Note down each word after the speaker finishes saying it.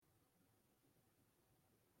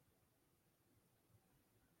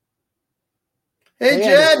Hey, Hey,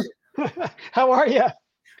 Jed. Andy. How are you?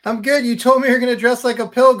 I'm good. You told me you're going to dress like a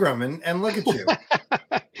pilgrim, and look at you.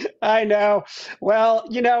 I know. Well,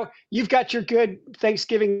 you've got your good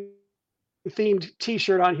Thanksgiving themed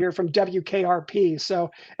T-shirt on here from WKRP,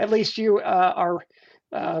 so at least you are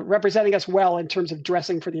representing us well in terms of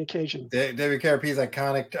dressing for the occasion. WKRP's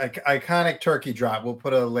iconic turkey drop. We'll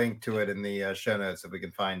put a link to it in the show notes if we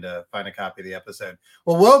can find a copy of the episode.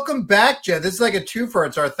 Well, welcome back, Jed. This is like a twofer.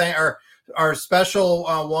 It's our special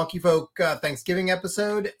Wonky Folk Thanksgiving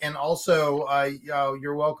episode, and also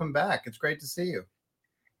you're welcome back. It's great to see you.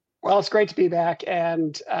 Well, it's great to be back,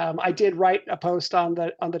 and I did write a post on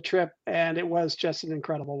the trip, and it was just an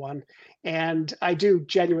incredible one. And I do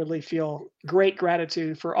genuinely feel great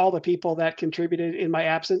gratitude for all the people that contributed in my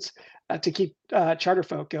absence to keep Charter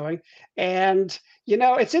Folk going. And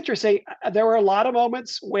it's interesting. There were a lot of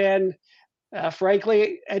moments when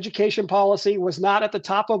frankly, education policy was not at the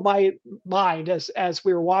top of my mind as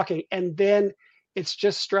we were walking. And then it's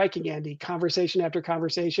just striking, Andy. Conversation after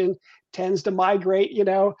conversation tends to migrate,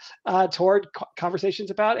 toward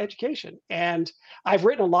conversations about education. And I've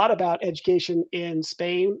written a lot about education in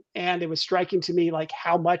Spain, and it was striking to me like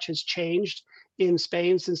how much has changed in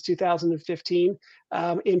Spain since 2015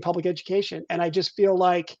 in public education. And I just feel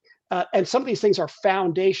like and some of these things are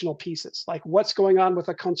foundational pieces, like what's going on with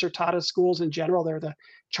the concertada schools in general. They're the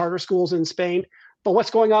charter schools in Spain, but what's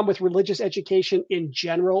going on with religious education in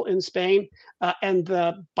general in Spain, and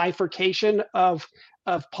the bifurcation of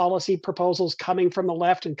policy proposals coming from the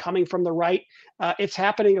left and coming from the right. It's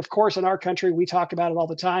happening, of course, in our country. We talk about it all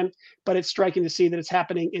the time, but it's striking to see that it's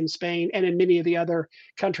happening in Spain and in many of the other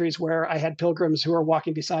countries where I had pilgrims who are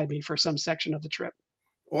walking beside me for some section of the trip.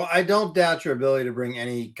 Well, I don't doubt your ability to bring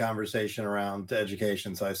any conversation around to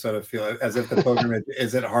education. So I sort of feel as if the pilgrimage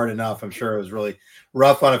isn't hard enough. I'm sure it was really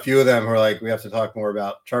rough on a few of them who are like, we have to talk more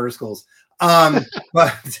about charter schools.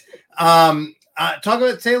 But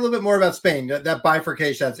say a little bit more about Spain. That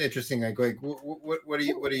bifurcation, that's interesting. Like what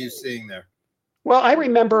are you seeing there? Well, I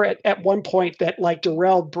remember at one point that like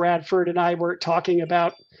Darrell Bradford and I were talking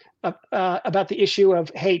about the issue of,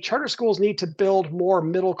 hey, charter schools need to build more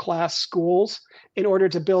middle class schools in order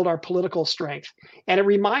to build our political strength. And it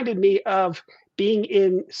reminded me of being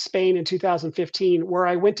in Spain in 2015, where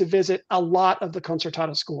I went to visit a lot of the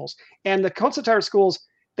concertada schools. And the concertada schools,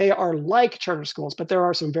 they are like charter schools, but there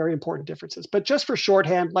are some very important differences. But just for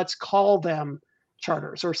shorthand, let's call them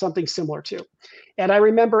charters or something similar to. And I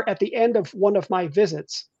remember at the end of one of my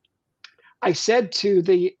visits, I said to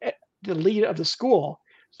the lead of the school,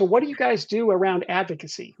 so what do you guys do around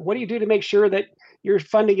advocacy? What do you do to make sure that your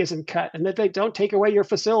funding isn't cut and that they don't take away your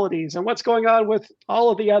facilities? And what's going on with all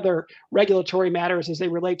of the other regulatory matters as they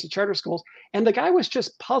relate to charter schools? And the guy was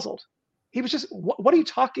just puzzled. He was just, what are you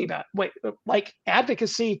talking about? Wait, like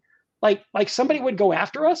advocacy, like somebody would go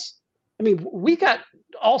after us? I mean, we got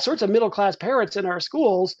all sorts of middle class parents in our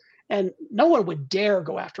schools, and no one would dare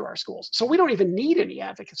go after our schools. So we don't even need any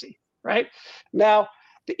advocacy, right? Now,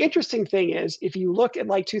 the interesting thing is, if you look at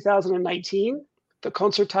like 2019, the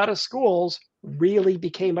concertada schools really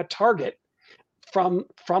became a target from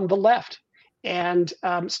the left. And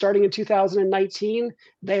starting in 2019,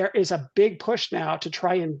 there is a big push now to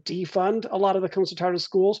try and defund a lot of the concertada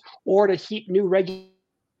schools or to heap new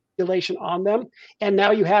regulation on them. And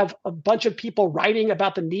now you have a bunch of people writing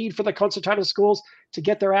about the need for the concertada schools to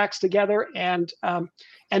get their acts together. And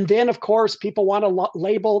then, of course, people want to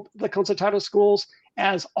label the concertada schools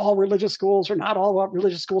as all religious schools or not all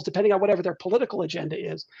religious schools, depending on whatever their political agenda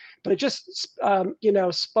is. But it just,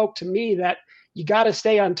 spoke to me that you got to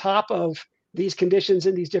stay on top of these conditions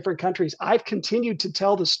in these different countries. I've continued to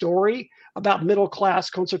tell the story about middle class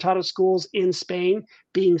concertada schools in Spain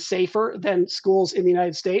being safer than schools in the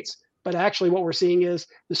United States. But actually, what we're seeing is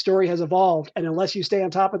the story has evolved, and unless you stay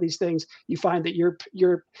on top of these things, you find that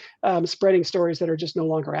you're spreading stories that are just no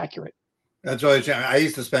longer accurate. That's really. I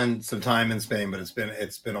used to spend some time in Spain, but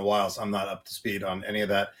it's been a while, so I'm not up to speed on any of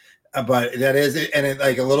that. But that is, and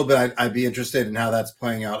like a little bit, I'd be interested in how that's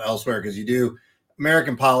playing out elsewhere, because you do.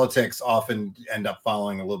 American politics often end up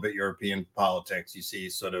following a little bit European politics. You see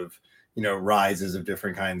sort of, rises of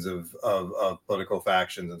different kinds of political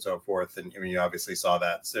factions and so forth. And I mean, you obviously saw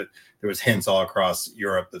that. So there was hints all across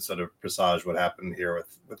Europe that sort of presaged what happened here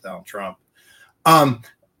with Donald Trump.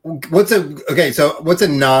 What's a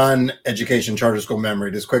non-education charter school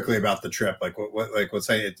memory just quickly about the trip? Like let's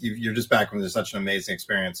say you're just back from this such an amazing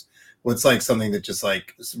experience. What's like something that just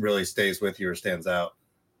like really stays with you or stands out?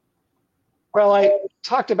 Well, I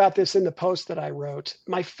talked about this in the post that I wrote.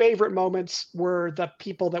 My favorite moments were the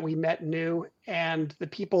people that we met new and the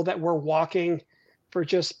people that were walking for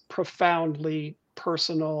just profoundly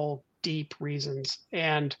personal deep reasons.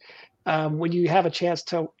 And when you have a chance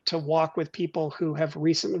to walk with people who have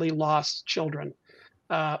recently lost children,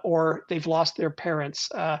 or they've lost their parents,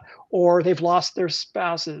 or they've lost their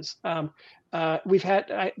spouses.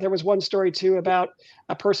 There was one story too about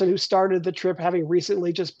a person who started the trip having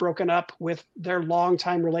recently just broken up with their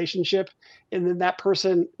longtime relationship. And then that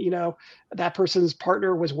person, that person's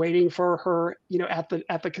partner was waiting for her, at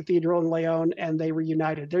the cathedral in Leon, and they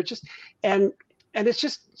reunited. They're just, and, and it's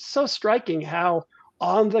just so striking how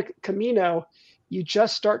on the Camino, you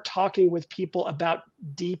just start talking with people about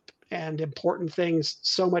deep and important things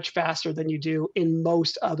so much faster than you do in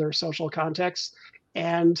most other social contexts.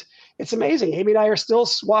 And it's amazing. Amy and I are still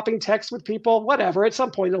swapping texts with people, whatever. At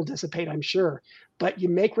some point, it'll dissipate, I'm sure. But you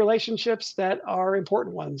make relationships that are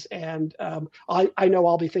important ones. And I know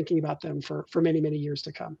I'll be thinking about them for many, many years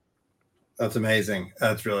to come. That's amazing.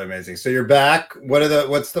 That's really amazing. So you're back. What are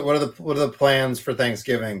the plans for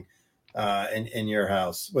Thanksgiving in your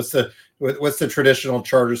house? What's the traditional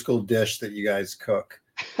charter school dish that you guys cook?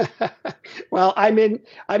 Well, I'm in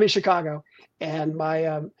Chicago, and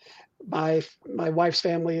my wife's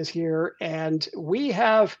family is here, and we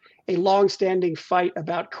have a long-standing fight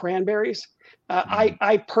about cranberries.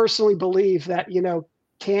 I personally believe that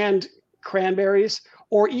canned cranberries,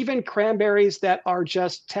 or even cranberries that are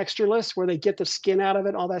just textureless, where they get the skin out of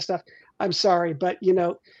it, all that stuff. I'm sorry, but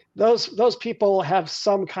those people have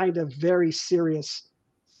some kind of very serious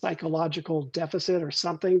psychological deficit or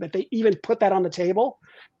something that they even put that on the table.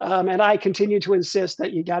 And I continue to insist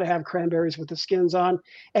that you got to have cranberries with the skins on.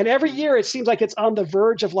 And every year it seems like it's on the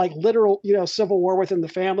verge of like literal, civil war within the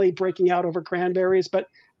family breaking out over cranberries. But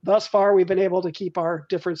thus far, we've been able to keep our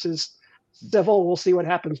differences civil. We'll see what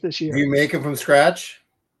happens this year. Do you make them from scratch?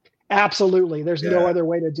 Absolutely. There's no other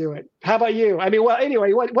way to do it. How about you? I mean, well,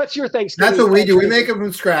 anyway, what's your Thanksgiving? That's what we do. We make them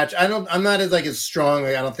from scratch. I'm not as strong.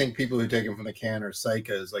 I don't think people who take them from the can are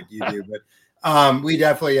psychos like you do, but we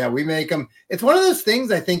definitely, we make them. It's one of those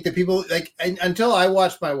things I think that people like, until I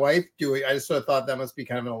watched my wife do it, I just sort of thought that must be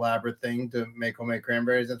kind of an elaborate thing to make homemade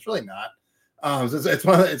cranberries. It's really not. So it's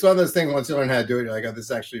one of those things, once you learn how to do it, you're like, oh, this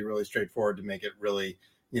is actually really straightforward to make it really,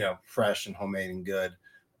 fresh and homemade and good.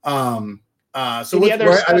 So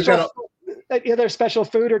any other special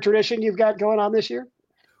food or tradition you've got going on this year?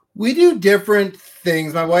 We do different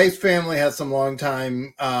things. My wife's family has some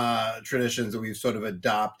longtime traditions that we've sort of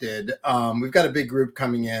adopted. We've got a big group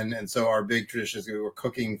coming in, and so our big tradition is we're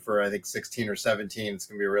cooking for, I think, 16 or 17. It's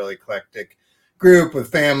going to be a really eclectic group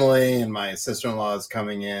with family, and my sister-in-law is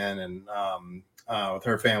coming in, and with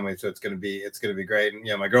her family, so it's going to be great.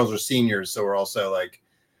 And my girls are seniors, so we're also like,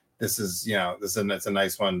 this is it's a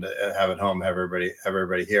nice one to have at home, have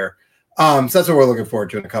everybody here. So that's what we're looking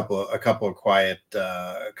forward to in a couple of quiet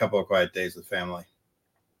days with family.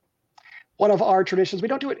 One of our traditions, we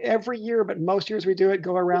don't do it every year, but most years we do it.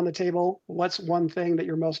 Go around the table. What's one thing that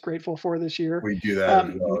you're most grateful for this year? We do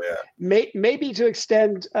that as well, yeah. Maybe to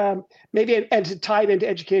extend, and to tie it into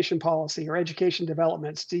education policy or education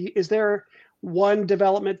developments. Is there one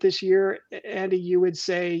development this year, Andy, you would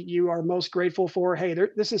say you are most grateful for? Hey,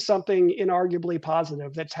 this is something inarguably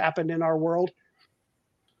positive that's happened in our world.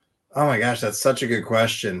 Oh my gosh, that's such a good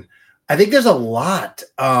question. I think there's a lot.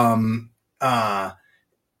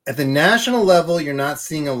 At the national level, you're not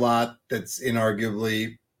seeing a lot that's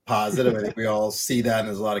inarguably positive. I think we all see that, and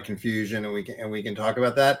there's a lot of confusion, and we can talk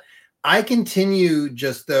about that. I continue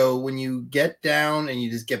just though, when you get down and you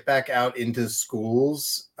just get back out into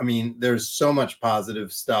schools, I mean, there's so much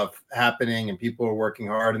positive stuff happening and people are working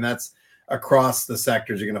hard, and that's across the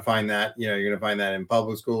sectors. You're going to find that, you're going to find that in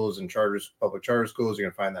public schools and public charter schools. You're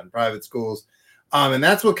going to find that in private schools. And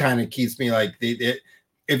that's what kind of keeps me like if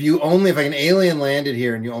an alien landed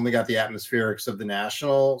here and you only got the atmospherics of the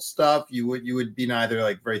national stuff, you would be neither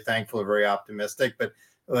like very thankful or very optimistic, but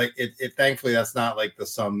like it thankfully that's not like the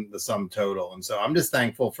sum total. And so I'm just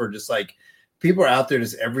thankful for just like people are out there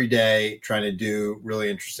just every day trying to do really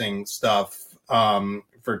interesting stuff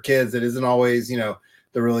for kids. It isn't always,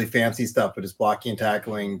 the really fancy stuff, but it's blocking and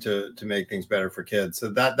tackling to make things better for kids. So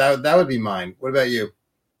that would be mine. What about you?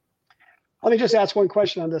 Let me just ask one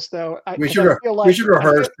question on this though. We should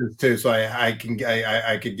rehearse this too, so I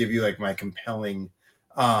could give you like my compelling.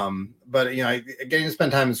 But getting to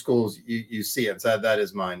spend time in schools, you see it. So that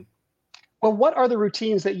is mine. Well, what are the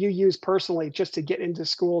routines that you use personally just to get into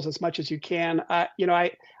schools as much as you can?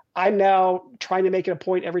 I'm now trying to make it a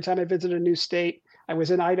point every time I visit a new state. I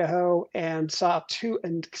was in Idaho and saw two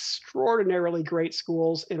extraordinarily great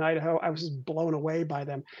schools in Idaho. I was just blown away by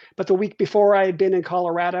them. But the week before, I had been in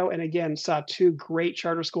Colorado and again saw two great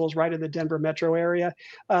charter schools right in the Denver metro area.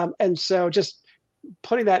 And so just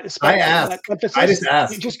putting that I ask. emphasis. I just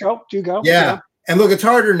ask. You just go. Do you go? Yeah. And look, it's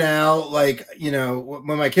harder now. Like,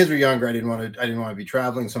 when my kids were younger, I didn't want to be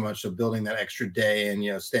traveling so much. So building that extra day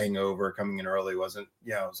and, staying over, coming in early wasn't,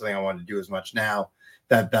 something I wanted to do as much now.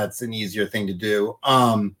 That's an easier thing to do.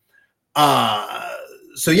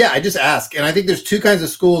 So yeah, I just ask. And I think there's two kinds of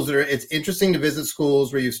schools it's interesting to visit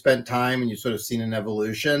schools where you've spent time and you've sort of seen an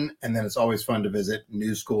evolution. And then it's always fun to visit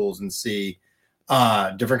new schools and see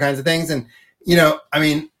different kinds of things. And,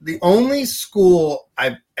 the only school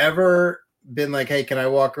I've ever been like, hey, can I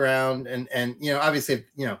walk around? And obviously,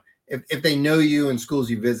 if they know you in schools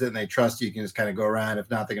you visit and they trust you, you can just kind of go around. If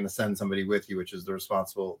not, they're going to send somebody with you, which is the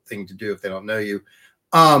responsible thing to do if they don't know you.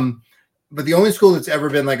 But the only school that's ever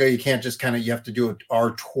been like, oh, you can't just you have to do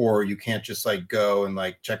our tour. You can't just like go and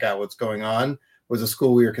like check out what's going on, was a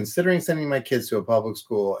school we were considering sending my kids to, a public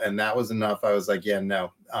school. And that was enough. I was like, yeah,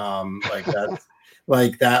 no, like that's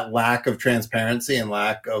like that lack of transparency and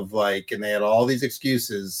lack of and they had all these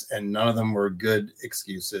excuses and none of them were good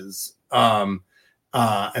excuses.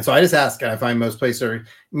 And so I just ask, and I find most places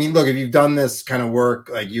look, if you've done this kind of work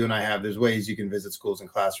like you and I have, there's ways you can visit schools and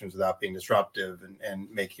classrooms without being disruptive and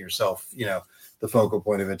making yourself, the focal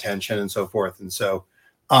point of attention and so forth. And so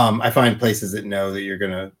I find places that know that you're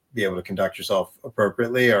going to be able to conduct yourself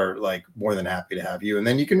appropriately are like more than happy to have you. And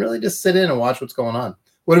then you can really just sit in and watch what's going on.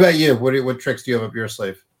 What about you? What tricks do you have up your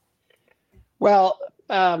sleeve? Well,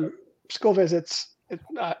 school visits.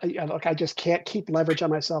 Look, I just can't keep leverage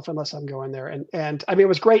on myself unless I'm going there. And I mean, it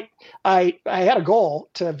was great. I had a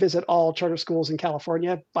goal to visit all charter schools in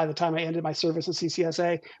California by the time I ended my service at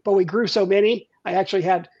CCSA, but we grew so many. I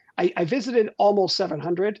visited almost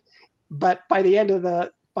 700, but by the end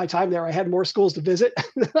of my time there, I had more schools to visit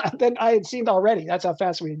than I had seen already. That's how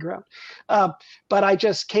fast we had grown. But I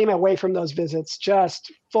just came away from those visits just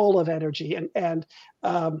full of energy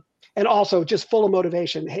and also just full of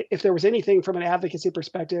motivation. If there was anything from an advocacy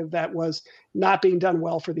perspective that was not being done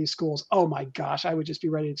well for these schools, oh my gosh, I would just be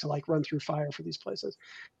ready to like run through fire for these places.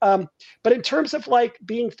 But in terms of like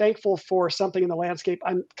being thankful for something in the landscape,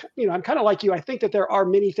 I'm kind of like you. I think that there are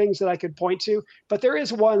many things that I could point to, but there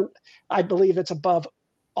is one I believe that's above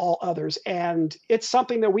all others. And it's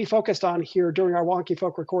something that we focused on here during our Wonky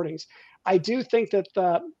Folk recordings. I do think that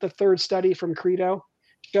the third study from Credo,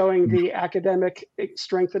 showing the academic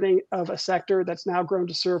strengthening of a sector that's now grown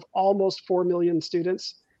to serve almost 4 million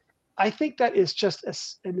students. I think that is just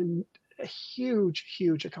a huge,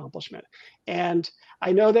 huge accomplishment. And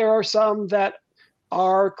I know there are some that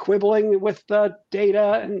are quibbling with the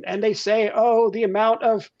data and they say, oh, the amount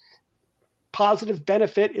of positive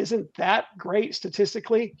benefit isn't that great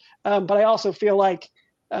statistically. But I also feel like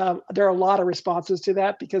there are a lot of responses to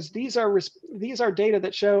that because these are data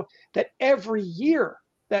that show that every year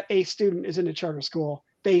that a student is in a charter school,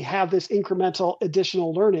 they have this incremental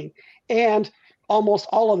additional learning. And almost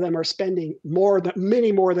all of them are spending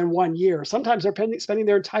many more than 1 year. Sometimes they're spending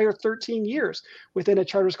their entire 13 years within a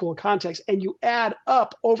charter school context. And you add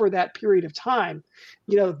up over that period of time,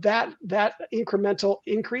 that incremental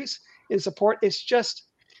increase in support, it's just,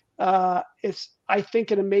 it's, I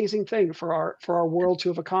think, an amazing thing for our world to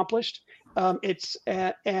have accomplished.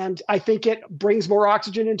 And I think it brings more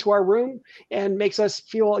oxygen into our room and makes us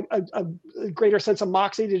feel a greater sense of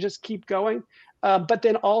moxie to just keep going. But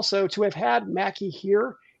then also to have had Mackie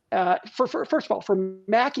here, first of all, for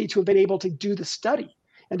Mackie to have been able to do the study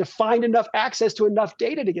and to find enough access to enough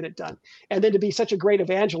data to get it done. And then to be such a great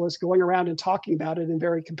evangelist going around and talking about it in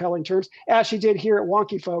very compelling terms, as she did here at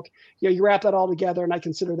Wonky Folk. You wrap that all together, and I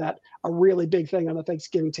consider that a really big thing on the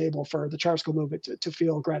Thanksgiving table for the charter school movement to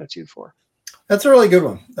feel gratitude for. That's a really good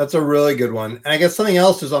one. And I guess something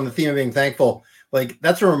else is on the theme of being thankful. Like,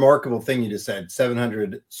 that's a remarkable thing you just said,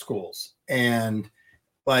 700 schools. And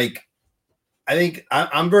like, I think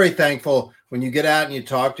I'm very thankful when you get out and you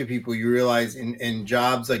talk to people, you realize in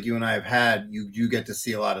jobs like you and I have had, you get to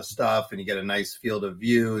see a lot of stuff and you get a nice field of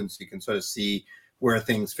view. And so you can sort of see where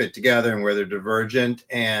things fit together and where they're divergent.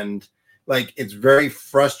 And like, it's very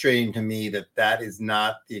frustrating to me that is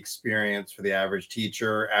not the experience for the average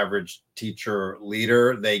teacher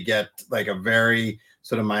leader. They get like a very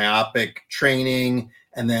sort of myopic training.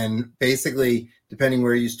 And then basically, depending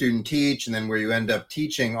where you student teach and then where you end up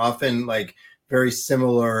teaching, often like very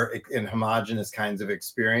similar and homogenous kinds of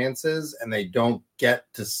experiences. And they don't get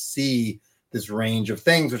to see this range of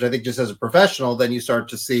things, which I think just as a professional, then you start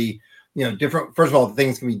to see, different, first of all,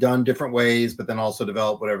 things can be done different ways, but then also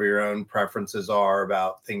develop whatever your own preferences are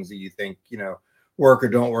about things that you think, work or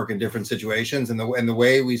don't work in different situations, and the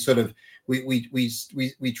way we sort of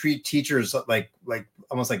we treat teachers like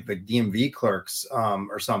almost like the DMV clerks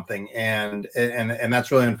or something, and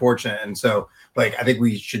that's really unfortunate. And so like I think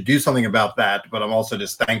we should do something about that. But I'm also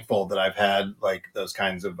just thankful that I've had like those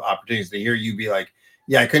kinds of opportunities to hear you be like,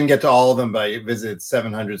 yeah, I couldn't get to all of them, but I visited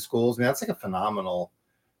 700 schools. I mean, that's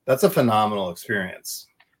a phenomenal experience.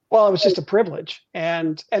 Well, it was just a privilege,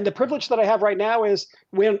 and the privilege that I have right now is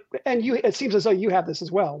it seems as though you have this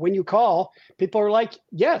as well. When you call, people are like,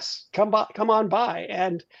 "Yes, come on by."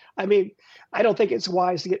 And I mean, I don't think it's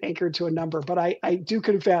wise to get anchored to a number, but I do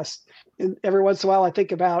confess, and every once in a while, I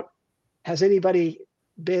think about, has anybody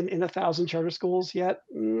been in 1,000 charter schools yet?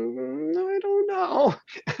 I don't know.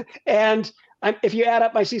 And if you add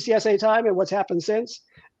up my CCSA time and what's happened since,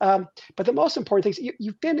 but the most important thing is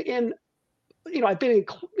you've been in. I've been in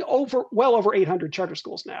well over 800 charter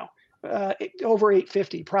schools now, over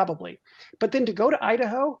 850 probably. But then to go to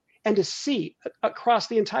Idaho and to see across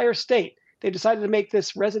the entire state, they decided to make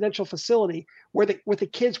this residential facility with the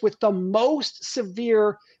kids with the most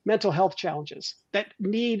severe mental health challenges that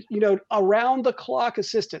need, around the clock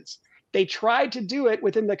assistance. They tried to do it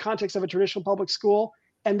within the context of a traditional public school,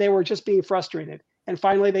 and they were just being frustrated. And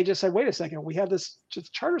finally, they just said, wait a second, we have this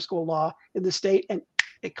charter school law in the state, and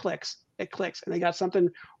it clicks, and they got something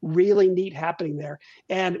really neat happening there.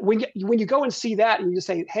 And when you go and see that, and you just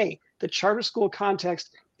say, hey, the charter school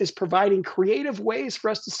context is providing creative ways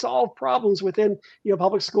for us to solve problems within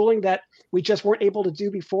public schooling that we just weren't able to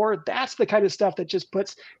do before. That's the kind of stuff that just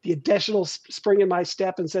puts the additional spring in my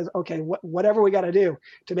step and says, okay, whatever we got to do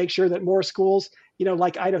to make sure that more schools,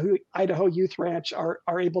 like Idaho Youth Ranch are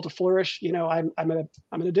able to flourish. I'm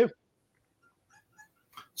gonna do.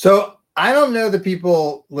 So I don't know that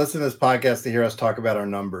people listen to this podcast to hear us talk about our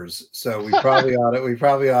numbers. So we probably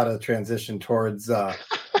ought to transition towards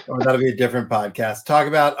or that'll be a different podcast. Talk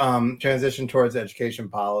about transition towards education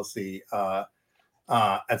policy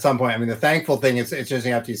at some point. I mean, the thankful thing is, it's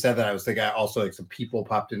interesting after you said that, I was thinking also like some people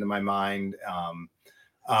popped into my mind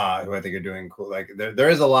who I think are doing cool. Like there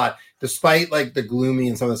is a lot, despite like the gloomy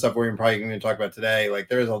and some of the stuff we're probably going to talk about today. Like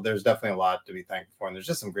there's definitely a lot to be thankful for, and there's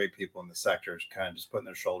just some great people in the sector kind of just putting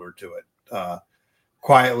their shoulder to it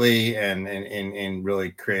quietly and in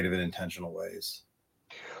really creative and intentional ways.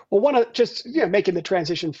 Well, one of just making the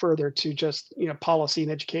transition further to just policy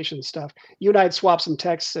and education stuff. You and I had swapped some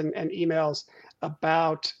texts and emails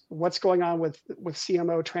about what's going on with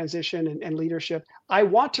CMO transition and leadership. I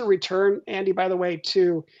want to return, Andy, by the way,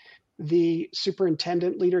 to the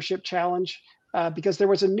superintendent leadership challenge because there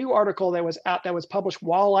was a new article that was out that was published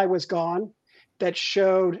while I was gone that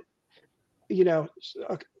showed,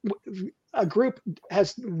 a group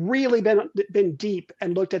has really been deep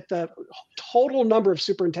and looked at the total number of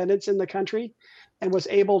superintendents in the country and was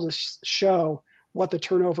able to show what the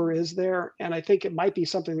turnover is there. And I think it might be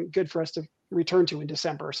something good for us to return to in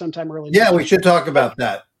December or sometime early. Yeah, we should talk about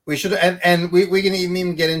that. We should, and we can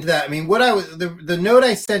even get into that. I mean, what the note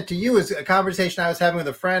I sent to you is a conversation I was having with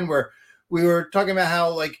a friend where we were talking about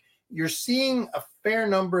how like you're seeing a fair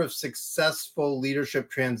number of successful leadership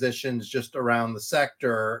transitions just around the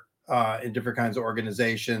sector in different kinds of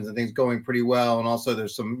organizations and things going pretty well. And also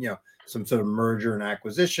there's some sort of merger and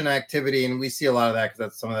acquisition activity. And we see a lot of that because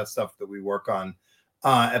that's some of that stuff that we work on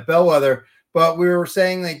at Bellwether. But we were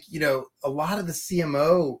saying like, a lot of the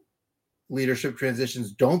CMO leadership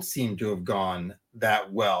transitions don't seem to have gone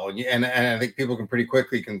that well. And I think people can pretty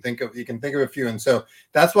quickly think of a few. And so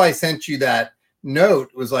that's why I sent you that note,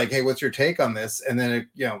 was like, hey, what's your take on this? And then,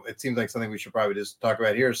 it seems like something we should probably just talk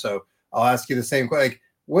about here. So I'll ask you the same question. Like,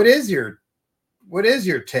 what is your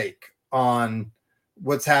take on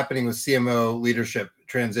what's happening with CMO leadership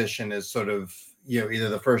transition as sort of, either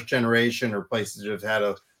the first generation or places that have had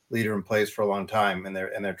a leader in place for a long time and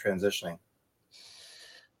they're transitioning?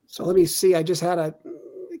 So let me see. I just had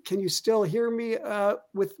can you still hear me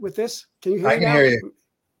with this? Can you hear me? I can hear you.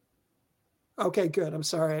 Okay, good. I'm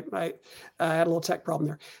sorry. I had a little tech problem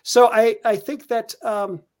there. So I think that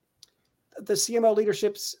the CMO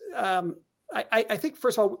leaderships, I think,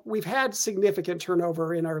 first of all, we've had significant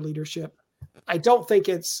turnover in our leadership. I don't think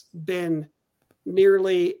it's been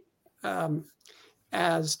nearly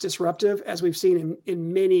as disruptive as we've seen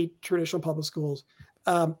in many traditional public schools.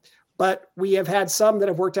 But we have had some that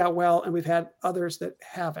have worked out well, and we've had others that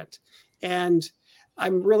haven't. And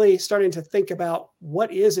I'm really starting to think about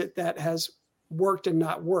what is it that has worked and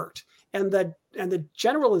not worked. And the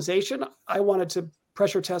generalization I wanted to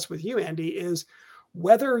pressure test with you, Andy, is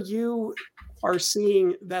whether you are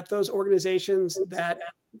seeing that those organizations that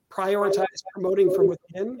prioritize promoting from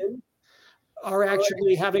within are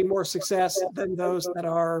actually having more success than those that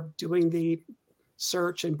are doing the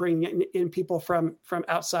search and bringing in people from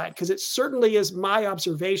outside, because it certainly is my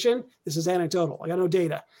observation. This is anecdotal. I got no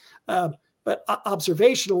data, but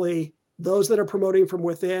observationally, those that are promoting from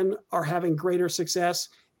within are having greater success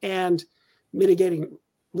and mitigating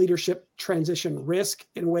leadership transition risk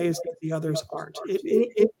in ways that the others aren't.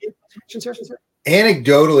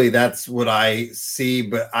 Anecdotally, that's what I see,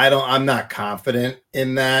 but I'm not confident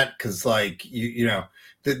in that, because like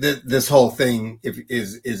this whole thing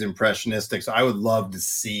is impressionistic. So I would love to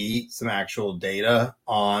see some actual data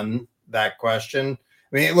on that question.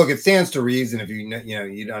 I mean, look, it stands to reason if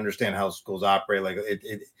you understand how schools operate, like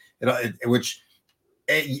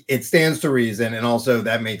it stands to reason, and also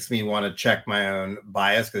that makes me want to check my own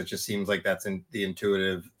bias, because it just seems like that's the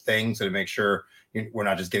intuitive thing. So to make sure we're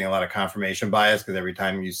not just getting a lot of confirmation bias, because every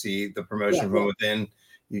time you see the promotion from within,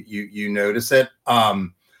 you notice it.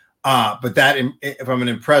 But that from an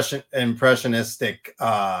impressionistic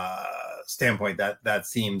standpoint, that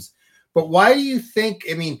seems. But why do you think?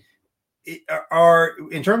 I mean, are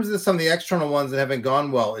in terms of some of the external ones that haven't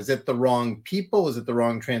gone well? Is it the wrong people? Is it the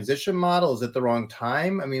wrong transition model? Is it the wrong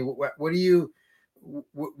time? I mean, what do you?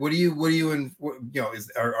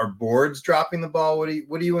 Are boards dropping the ball?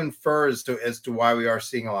 What do you infer as to why we are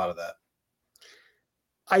seeing a lot of that?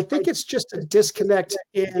 I think it's just a disconnect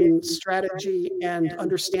in strategy and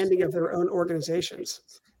understanding of their own organizations.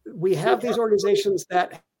 We have these organizations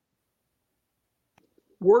that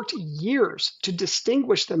worked years to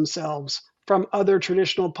distinguish themselves from other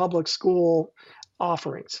traditional public school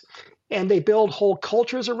offerings. And they build whole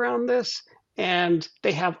cultures around this, and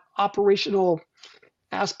they have operational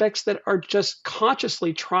aspects that are just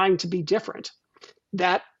consciously trying to be different.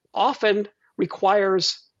 That often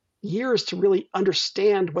requires years to really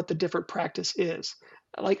understand what the different practice is.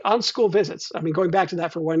 Like on school visits, I mean, going back to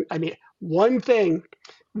that for one thing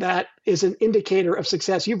that is an indicator of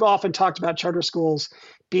success. You've often talked about charter schools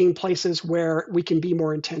being places where we can be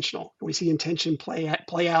more intentional. We see intention play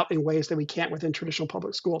out in ways that we can't within traditional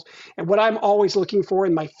public schools. And what I'm always looking for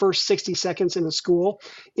in my first 60 seconds in a school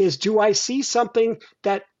is, do I see something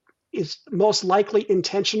that is most likely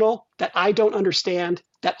intentional that I don't understand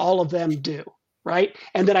that all of them do, right?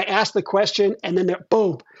 And then I ask the question, and then they're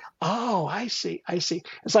boom. Oh, I see.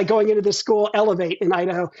 It's like going into the school Elevate in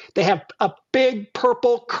Idaho. They have a big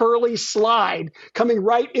purple curly slide coming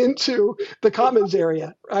right into the commons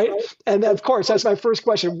area, right? And then, of course, that's my first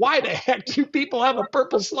question. Why the heck do people have a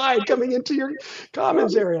purple slide coming into your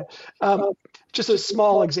commons area? Just a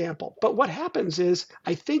small example. But what happens is,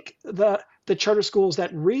 I think the charter schools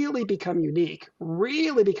that really become unique,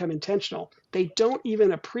 really become intentional, they don't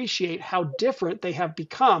even appreciate how different they have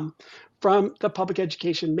become from the public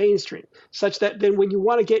education mainstream, such that then when you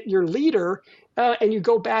want to get your leader and you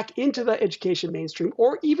go back into the education mainstream,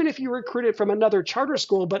 or even if you recruit it from another charter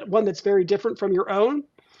school, but one that's very different from your own,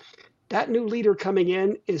 that new leader coming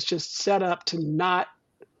in is just set up to not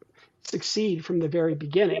succeed from the very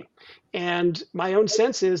beginning. And my own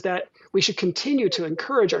sense is that we should continue to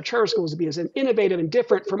encourage our charter schools to be as innovative and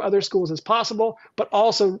different from other schools as possible, but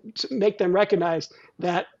also to make them recognize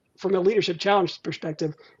that from a leadership challenge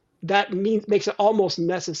perspective, that makes it almost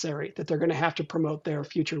necessary that they're going to have to promote their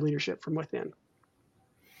future leadership from within.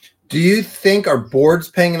 Do you think, are boards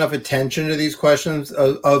paying enough attention to these questions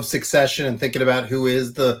of succession and thinking about who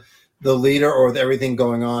is the leader, or with everything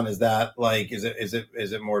going on? Is that like, is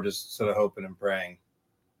it more just sort of hoping and praying?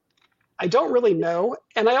 I don't really know.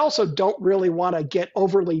 And I also don't really want to get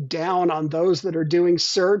overly down on those that are doing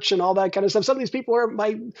search and all that kind of stuff. Some of these people are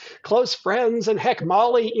my close friends, and heck,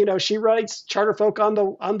 Molly, she writes Charter Folk on the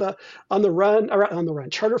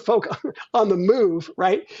run, Charter Folk on the move,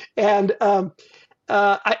 right? And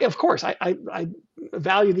of course, I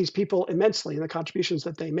value these people immensely and the contributions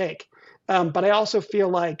that they make. But I also feel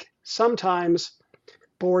like sometimes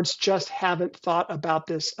boards just haven't thought about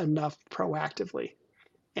this enough proactively.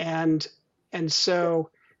 And so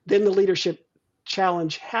then the leadership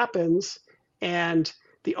challenge happens, and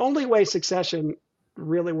the only way succession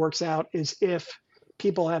really works out is if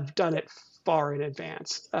people have done it far in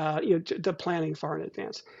advance, the planning far in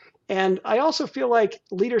advance. And I also feel like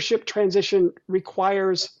leadership transition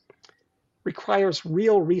requires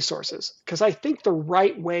real resources, because I think the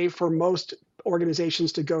right way for most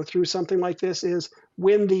organizations to go through something like this is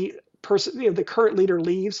when the person, the current leader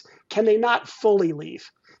leaves, can they not fully leave?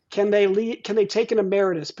 Can they lead? Can they take an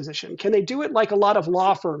emeritus position? Can they do it like a lot of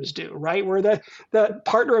law firms do, right? Where the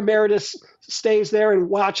partner emeritus stays there and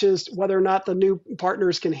watches whether or not the new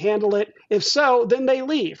partners can handle it. If so, then they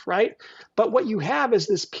leave, right? But what you have is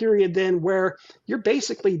this period then where you're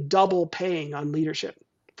basically double paying on leadership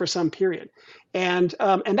for some period, and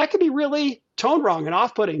that can be really tone wrong and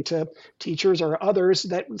off-putting to teachers or others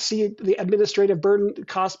that see the administrative burden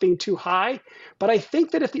cost being too high. But I think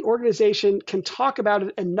that if the organization can talk about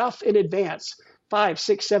it enough in advance, 5,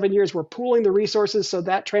 6, 7 years, we're pooling the resources so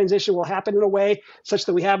that transition will happen in a way such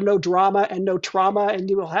that we have no drama and no trauma, and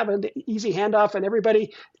you will have an easy handoff, and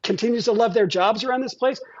everybody continues to love their jobs around this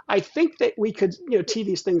place. I think that we could, tee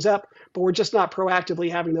these things up, but we're just not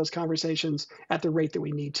proactively having those conversations at the rate that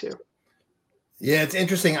we need to. Yeah, it's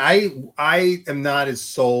interesting. I am not as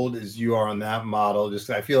sold as you are on that model. Just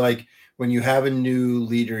I feel like when you have a new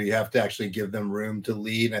leader, you have to actually give them room to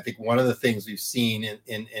lead. And I think one of the things we've seen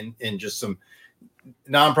in just some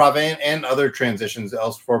nonprofit and other transitions,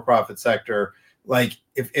 else for-profit sector, like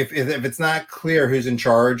if it's not clear who's in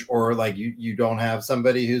charge, or like you don't have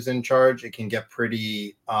somebody who's in charge, it can get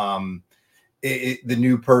pretty the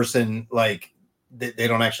new person, like they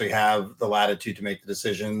don't actually have the latitude to make the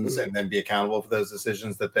decisions and then be accountable for those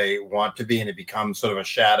decisions that they want to be, and it becomes sort of a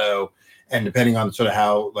shadow. And depending on sort of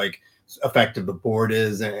how like effective the board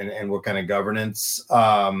is and what kind of governance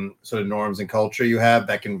sort of norms and culture you have,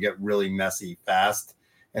 that can get really messy fast.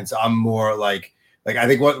 And so I'm more like I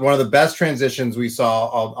think one of the best transitions we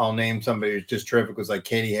saw, I'll name somebody who's just terrific, was like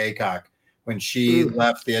Katie Haycock. When she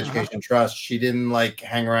left the Education Trust, she didn't like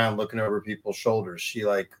hang around looking over people's shoulders. She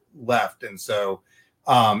like left. And so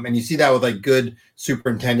and you see that with like good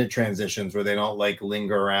superintendent transitions, where they don't like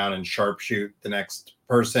linger around and sharpshoot the next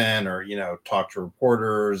person, or talk to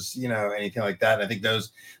reporters, anything like that. And I think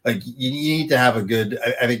those, like, you need to have a good,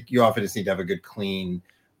 I think you often just need to have a good clean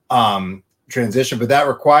transition, but that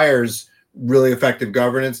requires really effective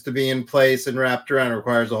governance to be in place and wrapped around. It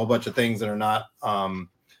requires a whole bunch of things that are not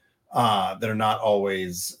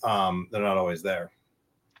always there.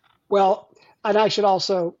 Well, and I should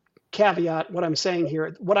also caveat what I'm saying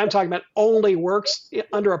here. What I'm talking about only works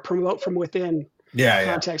under a promote from within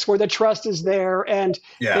context, where the trust is there and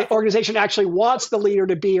the organization actually wants the leader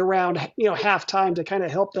to be around, half time to kind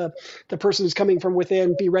of help the person who's coming from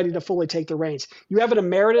within be ready to fully take the reins. You have an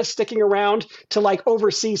emeritus sticking around to like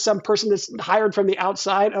oversee some person that's hired from the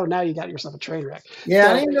outside. Oh, now you got yourself a train wreck. Yeah, so,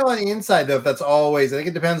 I don't even know on the inside though if that's always. I think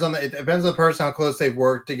it depends on the person, how close they've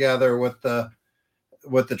worked together, what the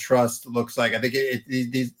trust looks like. I think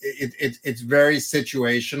it's very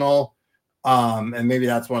situational. And maybe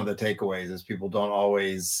that's one of the takeaways, is people don't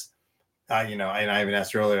always, and I even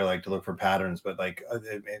asked earlier, like, to look for patterns, but like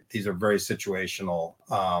these are very situational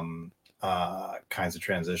kinds of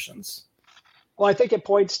transitions. Well, I think it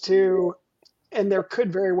points to, and there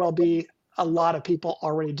could very well be a lot of people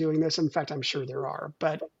already doing this. In fact, I'm sure there are,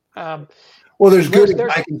 but well, there's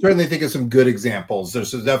I can certainly think of some good examples.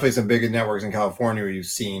 There's definitely some big networks in California where you've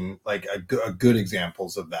seen like a good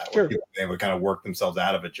examples of that, where people have able to kind of work themselves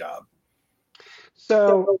out of a job.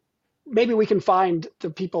 So maybe we can find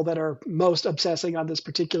the people that are most obsessing on this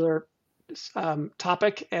particular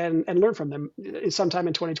topic and learn from them sometime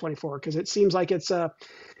in 2024, because it seems like it's a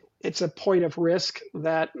point of risk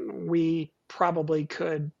that we probably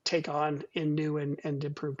could take on in new and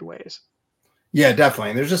improved ways. Yeah,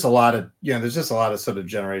 definitely. And there's just a lot of sort of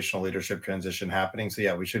generational leadership transition happening. So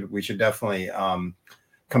yeah, we should definitely come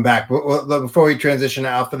back. Before we transition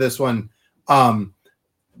out for this one,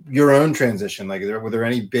 your own transition, like were there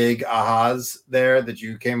any big ahas there that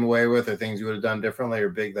you came away with, or things you would have done differently, or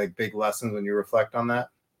big lessons when you reflect on that?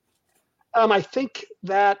 I think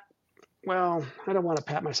that, well, I don't want to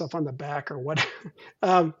pat myself on the back or what,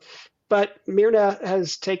 but Myrna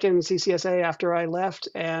has taken CCSA after I left,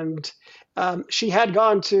 and she had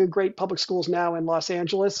gone to great public schools now in Los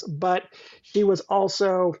Angeles, but she was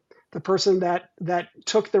also the person that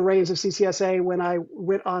took the reins of CCSA when I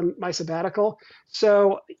went on my sabbatical.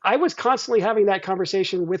 So I was constantly having that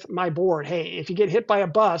conversation with my board. Hey, if you get hit by a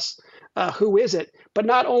bus, who is it? But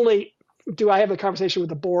not only do I have the conversation with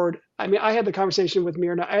the board, I mean, I had the conversation with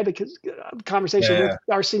Myrna. I had the conversation with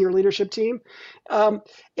our senior leadership team.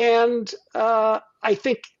 And I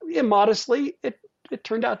think immodestly, it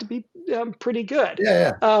turned out to be pretty good.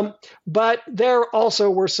 But there also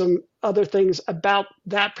were some other things about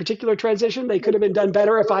that particular transition. They could have been done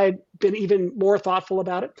better if I had been even more thoughtful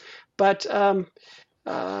about it. But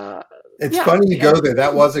it's funny you go there.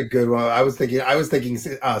 That was a good one. I was thinking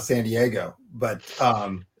San Diego, but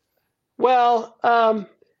that's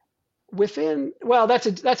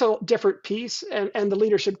a different piece, and the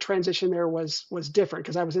leadership transition there was different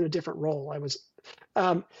because I was in a different role.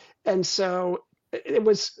 And so it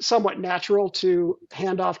was somewhat natural to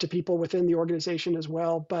hand off to people within the organization as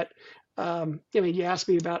well. But I mean, you asked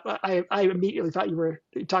me about. I immediately thought you were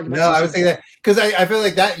talking about. No, I was thinking that because I feel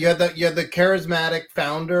like that you had the charismatic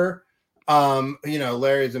founder,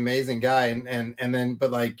 Larry's an amazing guy, and then,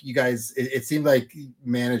 but like you guys, it seemed like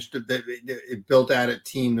managed that it built out a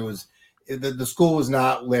team that was the school was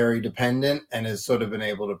not Larry dependent and has sort of been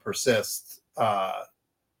able to persist. At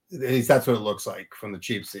least that's what it looks like from the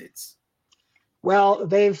cheap seats. Well,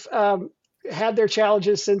 they've had their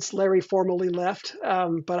challenges since Larry formally left,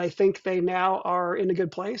 but I think they now are in a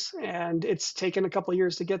good place, and it's taken a couple of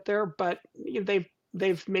years to get there, but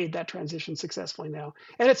they've made that transition successfully now,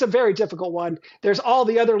 and it's a very difficult one. There's all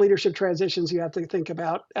the other leadership transitions you have to think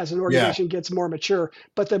about as an organization gets more mature,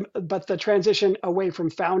 but the transition away from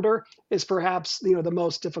founder is perhaps the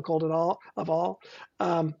most difficult of all.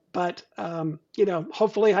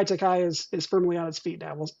 Hopefully High Tech High is firmly on its feet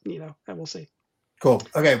now. And we'll see. Cool.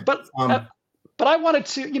 Okay. But I wanted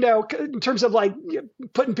to, in terms of like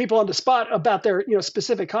putting people on the spot about their,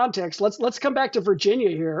 specific context, let's come back to Virginia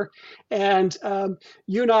here. And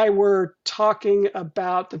you and I were talking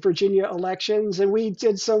about the Virginia elections, and we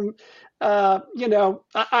did some,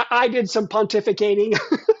 I did some pontificating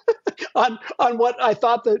on what I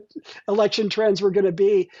thought the election trends were going to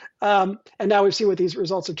be. And now we've seen what these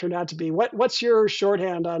results have turned out to be. What's your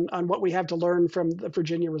shorthand on what we have to learn from the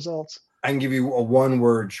Virginia results? I can give you a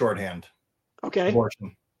one-word shorthand. Okay.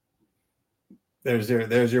 Abortion. There's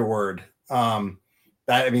your word. I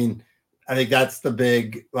think that's the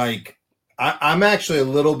big, like, I'm actually a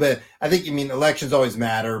little bit, I think, elections always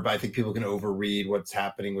matter, but I think people can overread what's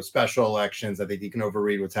happening with special elections. I think you can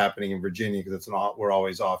overread what's happening in Virginia because we're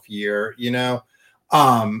always off year, people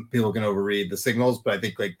can overread the signals, but I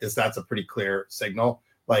think like that's a pretty clear signal,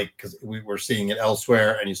 like, because we're seeing it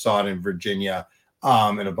elsewhere, and you saw it in Virginia.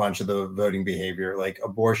 And a bunch of the voting behavior, like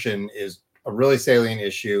abortion is a really salient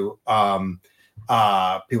issue.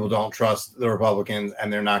 People don't trust the Republicans,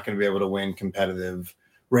 and they're not going to be able to win competitive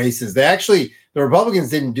races. The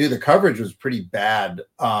Republicans didn't do, the coverage was pretty bad.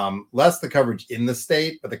 Less the coverage in the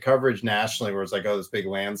state, but the coverage nationally, where it's like, oh, this big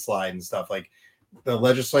landslide and stuff. Like the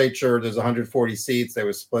legislature, there's 140 seats. They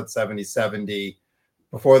were split 70-70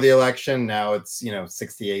 before the election. Now it's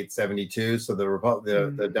 68-72. So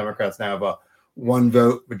the Democrats now have a one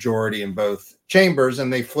vote majority in both chambers,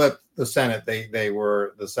 and they flipped the Senate. They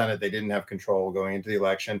were the Senate. They didn't have control going into the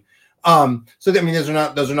election. Those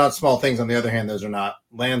are not small things. On the other hand, those are not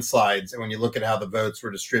landslides. And when you look at how the votes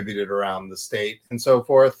were distributed around the state and so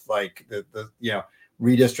forth, like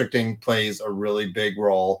redistricting plays a really big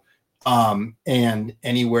role. And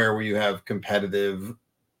anywhere where you have competitive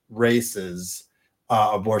races,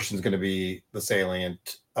 abortion is going to be the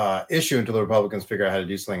salient issue until the Republicans figure out how to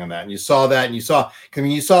do something on that. And you saw that, and you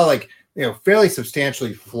saw like, fairly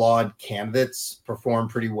substantially flawed candidates perform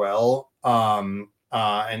pretty well. And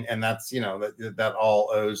that's, that all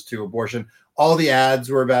owes to abortion. All the ads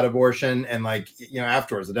were about abortion. And like,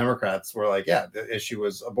 afterwards, the Democrats were like, yeah, the issue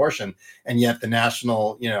was abortion. And yet the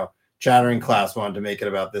national, chattering class wanted to make it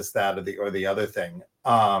about this, that, or the other thing.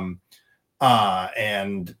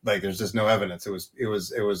 And like, there's just no evidence. It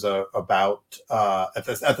was about at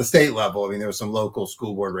the state level. There was some local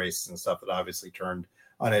school board races and stuff that obviously turned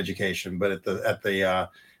on education, but at the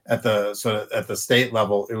state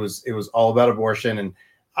level, it was all about abortion. And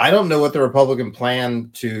I don't know what the Republican plan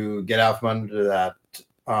to get out from under that,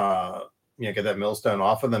 get that millstone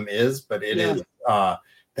off of them is, but it is.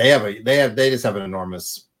 They just have an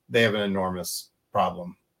enormous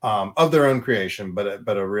problem. Of their own creation, but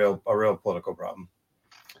a real political problem.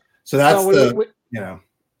 So that's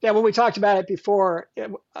when we talked about it before,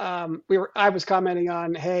 I was commenting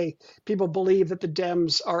on, hey, people believe that the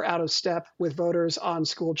Dems are out of step with voters on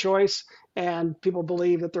school choice, and people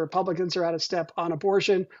believe that the Republicans are out of step on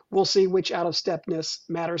abortion. We'll see which out of stepness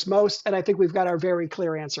matters most, and I think we've got our very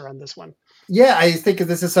clear answer on this one. Yeah, I think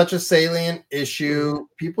this is such a salient issue.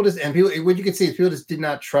 What you can see is people just did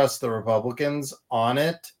not trust the Republicans on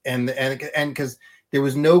it, and because there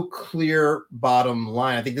was no clear bottom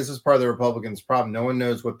line. I think this is part of the Republicans' problem. No one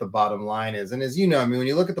knows what the bottom line is, and as you know, when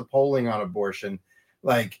you look at the polling on abortion,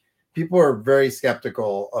 like, people are very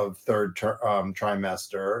skeptical of third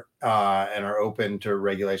trimester and are open to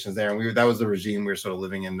regulations there. And that was the regime we were sort of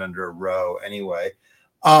living in under Roe anyway.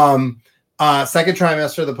 Second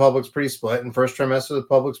trimester, the public's pretty split, and first trimester, the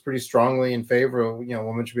public's pretty strongly in favor of,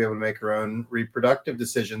 women should be able to make her own reproductive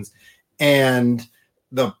decisions. And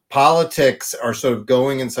the politics are sort of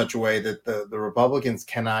going in such a way that the Republicans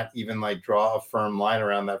cannot even like draw a firm line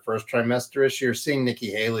around that first trimester issue. You're seeing Nikki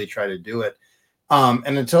Haley try to do it.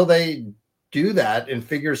 And until they do that and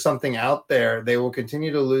figure something out there, they will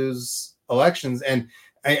continue to lose elections. And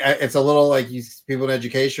it's a little like people in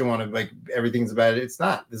education want to like everything's about it. It's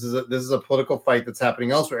not. This is a political fight that's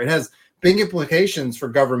happening elsewhere. It has big implications for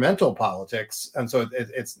governmental politics, and so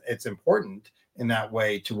it's important in that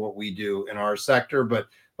way to what we do in our sector. But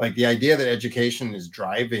like the idea that education is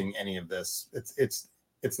driving any of this,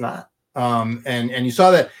 it's not. And you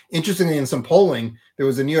saw that interestingly in some polling. There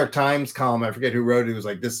was a New York Times column, I forget who wrote it. It was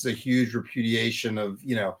like, this is a huge repudiation of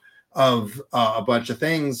a bunch of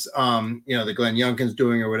things that Glenn Youngkin's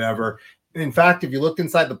doing or whatever. In fact, if you looked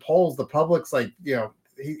inside the polls, the public's like,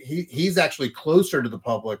 he's actually closer to the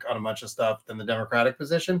public on a bunch of stuff than the Democratic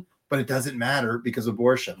position, but it doesn't matter because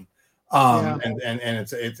abortion. And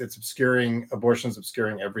it's obscuring, abortion's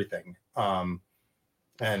obscuring everything.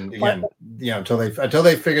 And again, until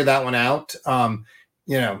they figure that one out,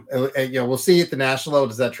 we'll see at the national level.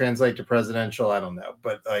 Does that translate to presidential? I don't know.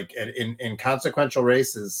 But like in consequential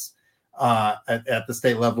races at the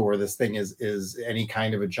state level where this thing is any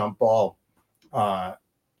kind of a jump ball,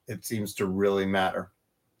 it seems to really matter.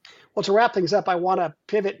 Well, to wrap things up, I want to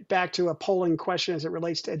pivot back to a polling question as it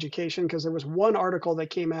relates to education, because there was one article that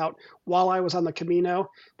came out while I was on the Camino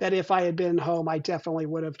that if I had been home, I definitely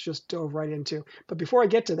would have just dove right into. But before I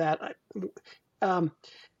get to that,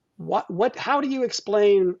 how do you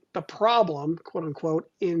explain the problem, quote unquote,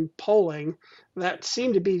 in polling that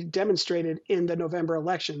seemed to be demonstrated in the November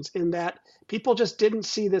elections, in that people just didn't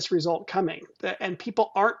see this result coming, and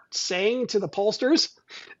people aren't saying to the pollsters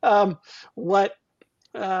what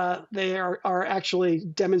they are actually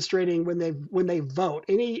demonstrating when they vote?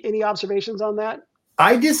 Any observations on that?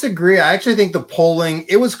 I disagree. I actually think the polling,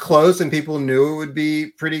 it was close and people knew it would be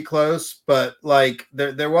pretty close, but like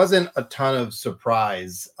there wasn't a ton of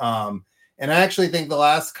surprise. And I actually think the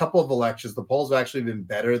last couple of elections, the polls have actually been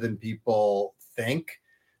better than people think.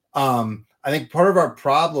 I think part of our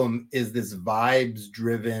problem is this vibes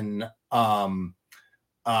driven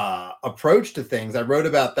approach to things. I wrote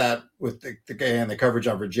about that with the coverage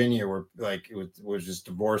on Virginia, where like it was just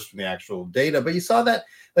divorced from the actual data. But you saw that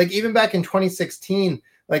like even back in 2016,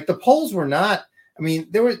 like the polls were not. I mean,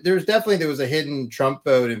 there was a hidden Trump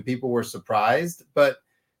vote, and people were surprised. But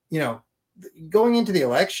going into the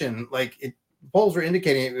election, like polls were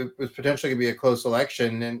indicating it was potentially going to be a close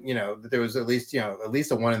election, and that there was at least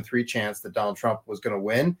a 1 in 3 chance that Donald Trump was going to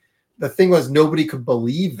win. The thing was, nobody could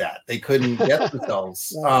believe that. They couldn't get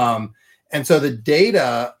themselves. And so the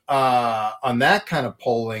data on that kind of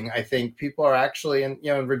polling, I think people are actually, in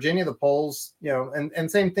Virginia, the polls, and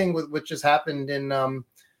same thing with which just happened in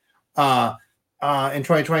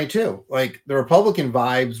 2022. Like the Republican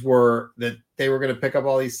vibes were that they were going to pick up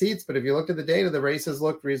all these seats, but if you looked at the data, the races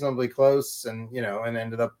looked reasonably close, and and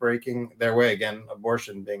ended up breaking their way. Again,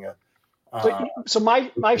 abortion being a So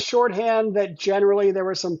my shorthand that generally there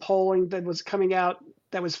was some polling that was coming out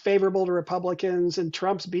that was favorable to Republicans, and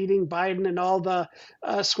Trump's beating Biden in all the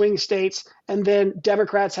swing states, and then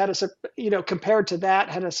Democrats had compared to that,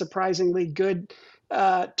 had a surprisingly good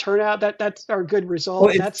turnout. That's our good result.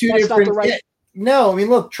 Well, that's not the right. No, I mean,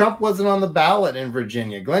 look, Trump wasn't on the ballot in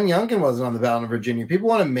Virginia. Glenn Youngkin wasn't on the ballot in Virginia. People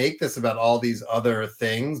want to make this about all these other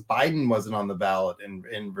things. Biden wasn't on the ballot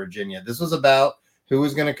in Virginia. This was about who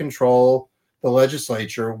was going to control the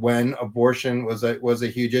legislature when abortion was a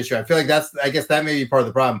huge issue. I feel like I guess that may be part of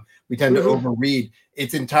the problem. We tend to overread.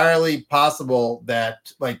 It's entirely possible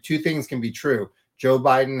that like two things can be true. Joe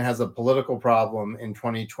Biden has a political problem in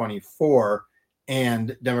 2024,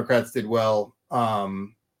 and Democrats did well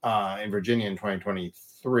in Virginia in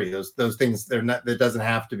 2023. Those things, they're not. That doesn't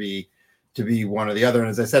have to be one or the other. And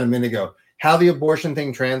as I said a minute ago, how the abortion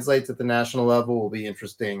thing translates at the national level will be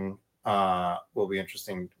interesting. Will be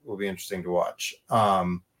interesting to watch.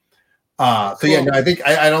 I think I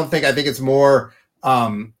think it's more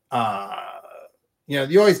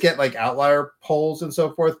you always get like outlier polls and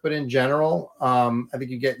so forth, but in general, I think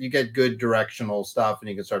you get good directional stuff, and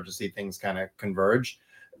you can start to see things kind of converge.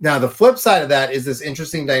 Now, the flip side of that is this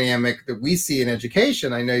interesting dynamic that we see in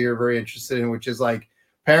education. I know you're very interested in, which is like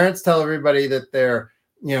parents tell everybody that they're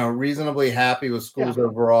reasonably happy with schools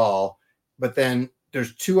overall, but then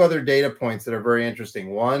there's two other data points that are very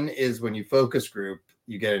interesting. One is when you focus group,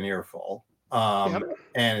 you get an earful. And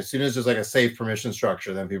as soon as there's like a safe permission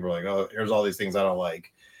structure, then people are like, oh, here's all these things I don't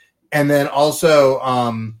like. And then also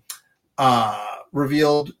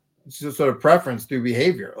revealed sort of preference through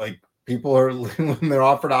behavior. Like people are, when they're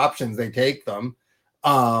offered options, they take them.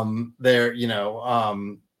 They're,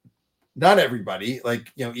 not everybody,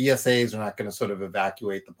 like, ESAs are not going to sort of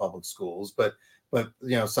evacuate the public schools, but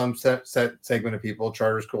some set segment of people,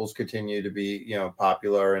 charter schools continue to be,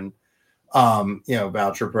 popular, and,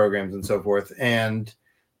 voucher programs and so forth. And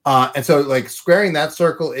And so like squaring that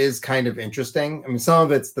circle is kind of interesting. I mean, some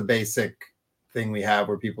of it's the basic thing we have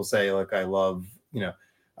where people say, look, I love,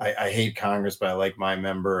 I hate Congress, but I like my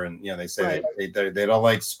member. And, they say they don't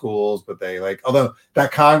like schools, but they like, although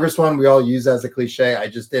that Congress one we all use as a cliche, I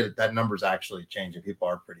just did it. That number's actually changing. People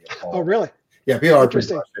are pretty appalled. Oh, really? Yeah, people are pretty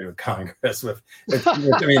frustrated with Congress.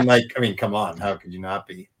 I mean, come on, how could you not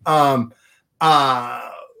be?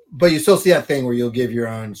 But you still see that thing where you'll give your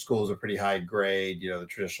own schools a pretty high grade. The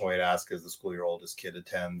traditional way to ask is the school your oldest kid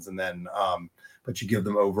attends, and then but you give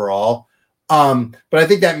them overall. But I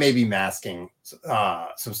think that may be masking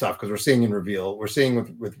some stuff because we're seeing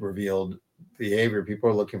with revealed behavior, people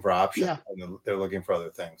are looking for options and they're looking for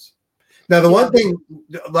other things. Now,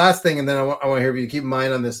 last thing, and then I want to hear you keep in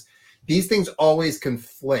mind on this. These things always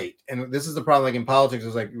conflate, and this is the problem. Like in politics,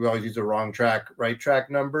 it's like we always use the wrong track, right track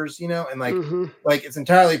numbers, and like it's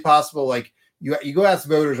entirely possible. Like you go ask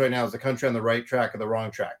voters right now, is the country on the right track or the wrong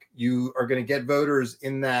track? You are going to get voters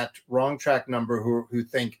in that wrong track number who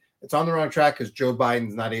think it's on the wrong track because Joe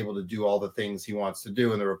Biden's not able to do all the things he wants to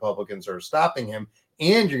do, and the Republicans are stopping him.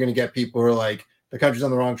 And you're going to get people who are like, the country's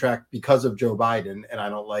on the wrong track because of Joe Biden, and I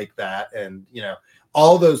don't like that, and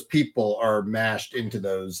all those people are mashed into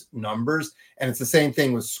those numbers. And it's the same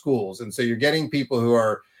thing with schools. And so you're getting people who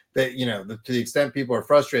are that, to the extent people are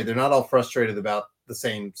frustrated, they're not all frustrated about the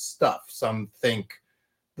same stuff. Some think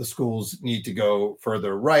the schools need to go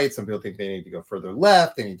further right. Some people think they need to go further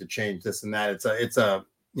left. They need to change this and that. It's a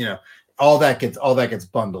all that gets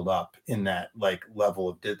bundled up in that like level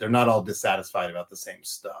of, they're not all dissatisfied about the same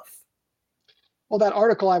stuff. Well, that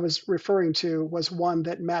article I was referring to was one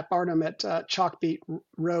that Matt Barnum at Chalkbeat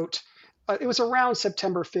wrote. It was around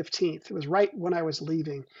September 15th. It was right when I was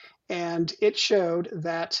leaving. And it showed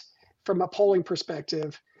that from a polling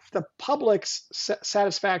perspective, the public's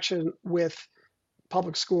satisfaction with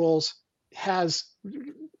public schools has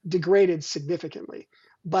degraded significantly.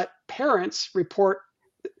 But parents report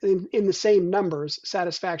in the same numbers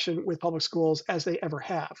satisfaction with public schools as they ever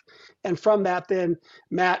have. And from that, then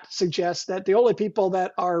Matt suggests that the only people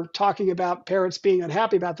that are talking about parents being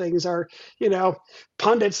unhappy about things are,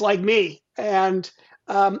 pundits like me. And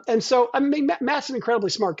so, I mean, Matt's an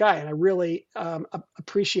incredibly smart guy, and I really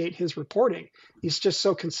appreciate his reporting. He's just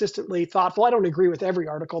so consistently thoughtful. I don't agree with every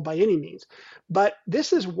article by any means, but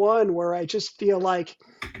this is one where I just feel like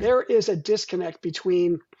there is a disconnect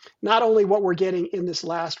between not only what we're getting in this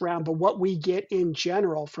last round, but what we get in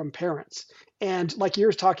general from parents. And like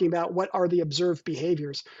you're talking about, what are the observed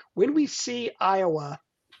behaviors? When we see Iowa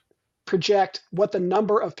project what the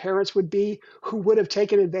number of parents would be who would have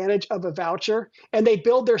taken advantage of a voucher, and they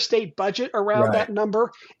build their state budget around that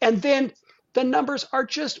number, and then the numbers are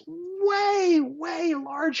just way, way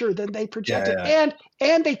larger than they projected.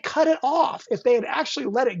 And they cut it off. If they had actually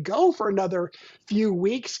let it go for another few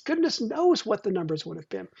weeks, goodness knows what the numbers would have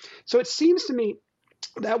been. So it seems to me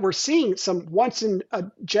that we're seeing some once in a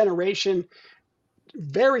generation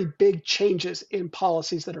very big changes in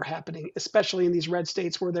policies that are happening, especially in these red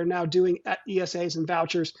states where they're now doing ESAs and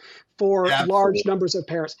vouchers for large numbers of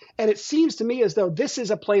parents. And it seems to me as though this is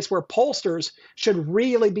a place where pollsters should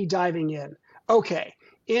really be diving in. Okay,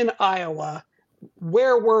 in Iowa,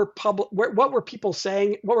 what were people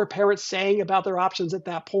saying? What were parents saying about their options at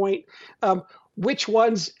that point? Which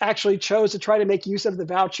ones actually chose to try to make use of the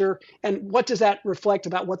voucher? And what does that reflect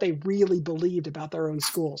about what they really believed about their own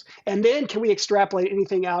schools? And then can we extrapolate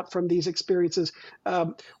anything out from these experiences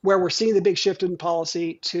where we're seeing the big shift in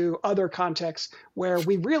policy to other contexts where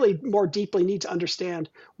we really more deeply need to understand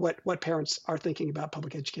what parents are thinking about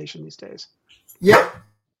public education these days? Yeah.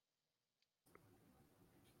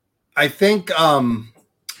 I think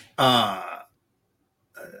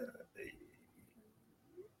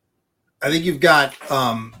I think you've got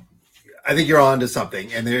I think you're onto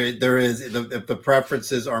something, and there is if the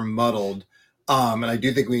preferences are muddled, and I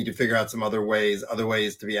do think we need to figure out some other ways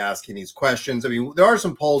to be asking these questions. I mean, there are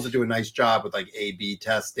some polls that do a nice job with like A/B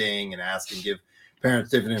testing and give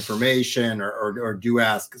parents different information or do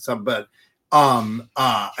ask some, but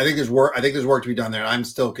I think there's work to be done there. And I'm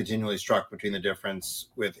still continually struck between the difference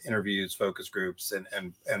with interviews, focus groups,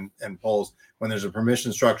 and polls when there's a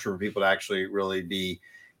permission structure for people to actually really be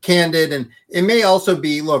candid. And it may also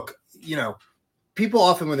be, look, people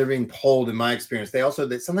often when they're being polled, in my experience,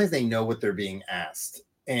 sometimes they know what they're being asked.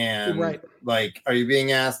 And like, are you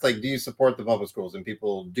being asked, like, do you support the public schools? And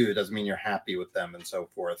people do. It doesn't mean you're happy with them and so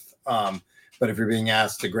forth. But if you're being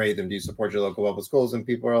asked to grade them, do you support your local public schools? And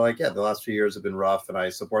people are like, yeah, the last few years have been rough and I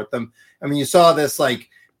support them. I mean, you saw this, like,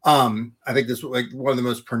 I think this was like one of the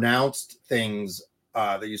most pronounced things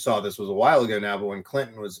that you saw. This was a while ago now, but when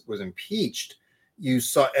Clinton was impeached, you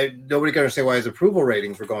saw nobody could understand why his approval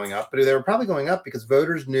ratings were going up, but they were probably going up because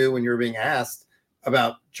voters knew when you were being asked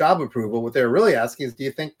about job approval, what they were really asking is, do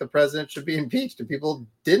you think the president should be impeached? And people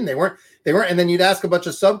didn't. They weren't. And then you'd ask a bunch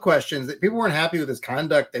of sub questions that people weren't happy with his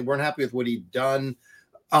conduct. They weren't happy with what he'd done.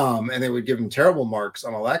 And they would give him terrible marks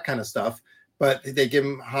on all that kind of stuff. But they give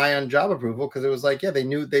him high on job approval because it was like, yeah, they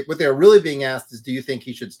knew what they were really being asked is, do you think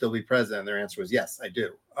he should still be president? And their answer was, yes, I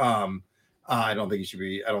do. I don't think he should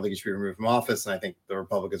be removed from office. And I think the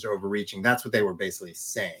Republicans are overreaching. That's what they were basically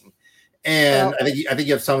saying. And I think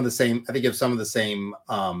you have some of the same. I think you have some of the same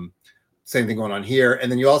same thing going on here.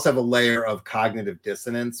 And then you also have a layer of cognitive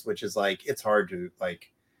dissonance, which is like, it's hard to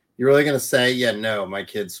like, you're really going to say, yeah, no, my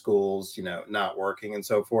kid's school's, not working and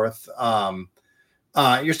so forth.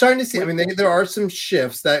 You're starting to see, I mean, there are some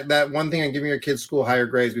shifts that one thing on giving your kids school higher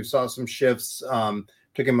grades, we saw some shifts,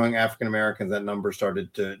 particularly among African-Americans, that number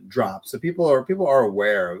started to drop. So people are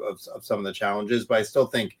aware of some of the challenges, but I still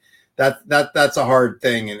think that's a hard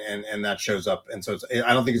thing. And that shows up. And so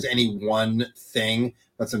I don't think there's any one thing,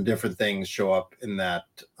 but some different things show up in that,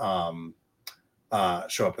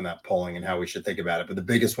 polling and how we should think about it. But the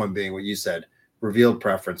biggest one being what you said, revealed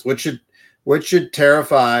preference, which should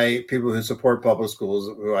terrify people who support public schools,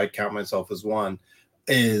 who I count myself as one,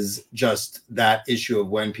 is just that issue of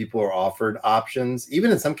when people are offered options,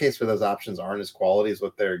 even in some cases where those options aren't as quality as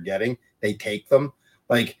what they're getting, they take them.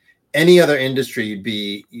 Like any other industry, you'd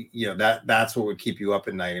be, that's what would keep you up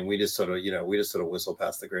at night. And we just sort of whistle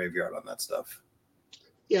past the graveyard on that stuff.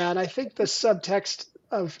 Yeah. And I think the subtext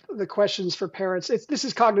of the questions for parents, this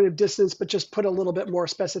is cognitive dissonance, but just put a little bit more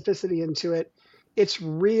specificity into it. It's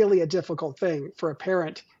really a difficult thing for a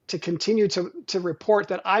parent to continue to report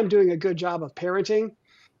that I'm doing a good job of parenting,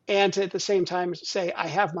 and to at the same time say I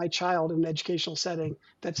have my child in an educational setting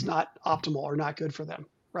that's not optimal or not good for them,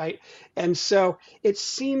 right? And so it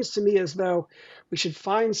seems to me as though we should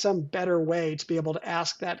find some better way to be able to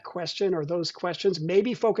ask that question or those questions.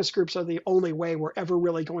 Maybe focus groups are the only way we're ever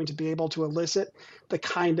really going to be able to elicit the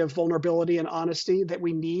kind of vulnerability and honesty that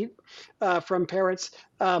we need from parents.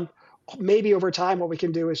 Maybe over time, what we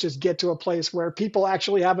can do is just get to a place where people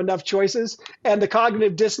actually have enough choices and the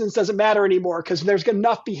cognitive dissonance doesn't matter anymore, because there's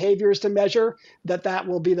enough behaviors to measure that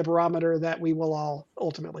will be the barometer that we will all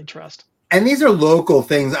ultimately trust. And these are local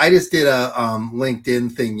things. I just did a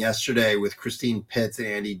LinkedIn thing yesterday with Christine Pitts and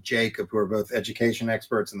Andy Jacob, who are both education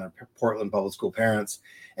experts and they're Portland public school parents.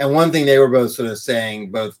 And one thing they were both sort of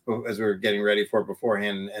saying, both as we were getting ready for it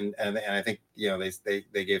beforehand, and I think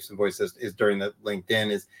they gave some voices is during the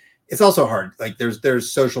LinkedIn, is it's also hard. Like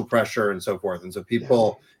there's social pressure and so forth. And so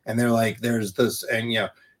people, and they're like, there's this, and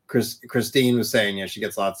Christine was saying, she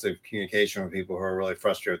gets lots of communication with people who are really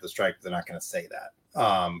frustrated with the strike, but they're not going to say that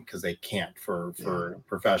because they can't for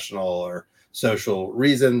professional or social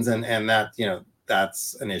reasons. And that,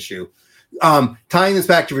 that's an issue. Tying this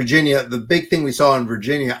back to Virginia, the big thing we saw in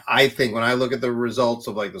Virginia, I think when I look at the results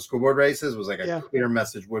of like the school board races, was like a clear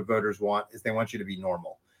message. What voters want is they want you to be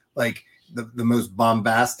normal. Like the most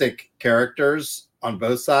bombastic characters on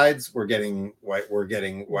both sides were getting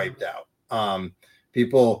wiped out.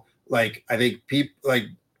 People like, I think people like,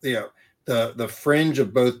 the fringe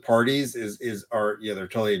of both parties are they're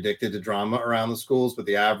totally addicted to drama around the schools, but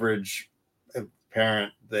the average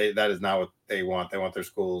parent, that is not what they want. They want their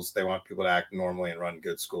schools. They want people to act normally and run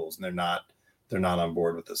good schools. And they're not on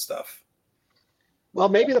board with this stuff. Well,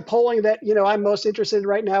 maybe the polling that, I'm most interested in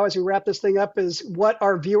right now as we wrap this thing up is what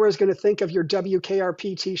our viewers going to think of your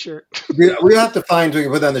WKRP t-shirt. we have to find, we can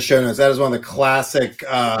put that in the show notes. That is one of the classic,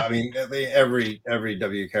 every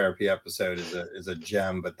WKRP episode is a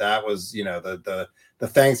gem, but that was, the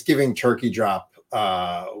Thanksgiving turkey drop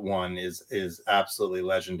one is absolutely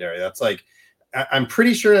legendary. That's like, I'm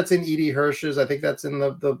pretty sure that's in Edie Hirsch's. I think that's in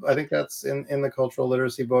in the cultural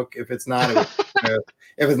literacy book. If it's not,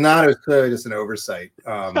 it was clearly just an oversight.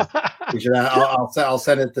 We should. I'll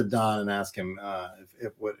send it to Don and ask him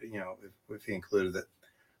if he included it.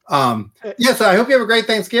 So I hope you have a great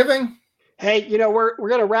Thanksgiving. Hey, we're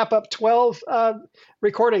going to wrap up 12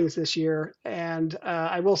 recordings this year. And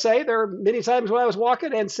I will say there are many times when I was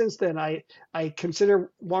walking, and since then I consider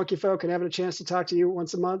Wonky Folk and having a chance to talk to you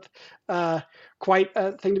once a month quite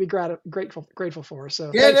a thing to be grateful for.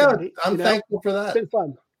 So I'm thankful for that. It's been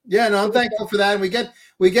fun. Yeah, no, I'm thankful for that. And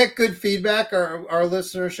we get good feedback. Our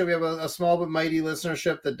listenership, we have a small but mighty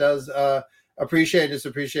listenership that does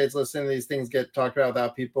appreciates listening to these things get talked about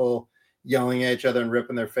without people yelling at each other and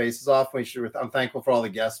ripping their faces off. I'm thankful for all the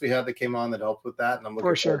guests we had that came on that helped with that, and I'm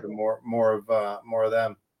looking forward to more of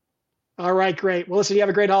them. All right, great. Well, listen, you have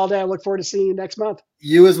a great holiday. I look forward to seeing you next month.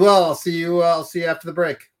 You as well. I'll see you after the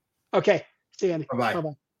break. Okay. See you, Andy. Bye-bye.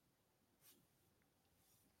 Bye-bye.